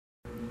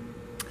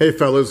Hey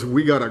fellas,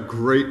 we got a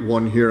great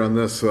one here on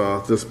this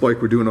this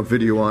bike we're doing a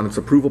video on. It's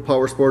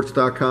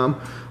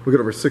approvalpowersports.com. We got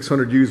over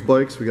 600 used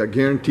bikes. We got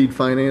guaranteed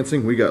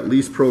financing. We got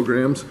lease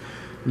programs.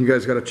 You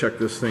guys got to check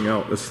this thing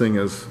out. This thing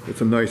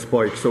it's a nice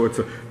bike. So it's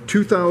a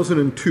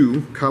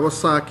 2002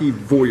 Kawasaki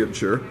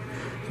Voyager.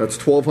 That's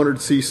 1200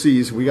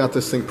 cc's. We got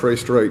this thing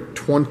priced right,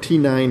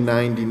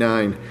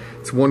 $29.99.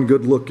 It's one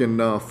good looking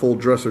full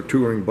dresser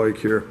touring bike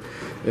here.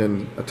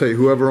 And I tell you,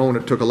 whoever owned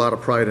it took a lot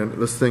of pride in it.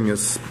 This thing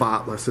is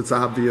spotless. It's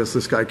obvious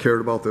this guy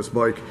cared about this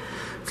bike.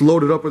 It's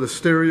loaded up with a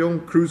stereo,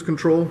 cruise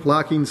control,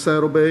 locking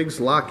saddlebags,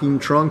 locking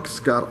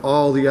trunks. Got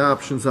all the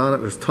options on it.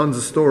 There's tons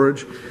of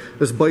storage.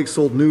 This bike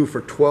sold new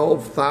for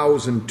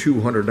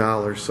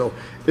 $12,200. So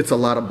it's a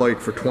lot of bike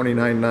for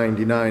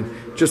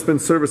 $29.99. Just been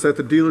serviced at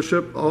the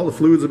dealership. All the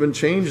fluids have been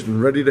changed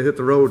and ready to hit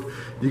the road.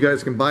 You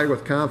guys can buy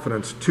with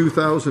confidence.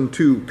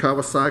 2002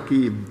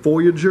 Kawasaki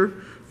Voyager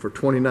for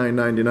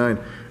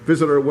 $29.99.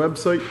 Visit our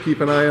website,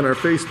 keep an eye on our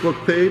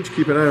Facebook page,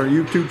 keep an eye on our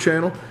YouTube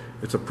channel.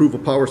 It's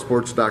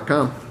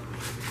approvalpowersports.com.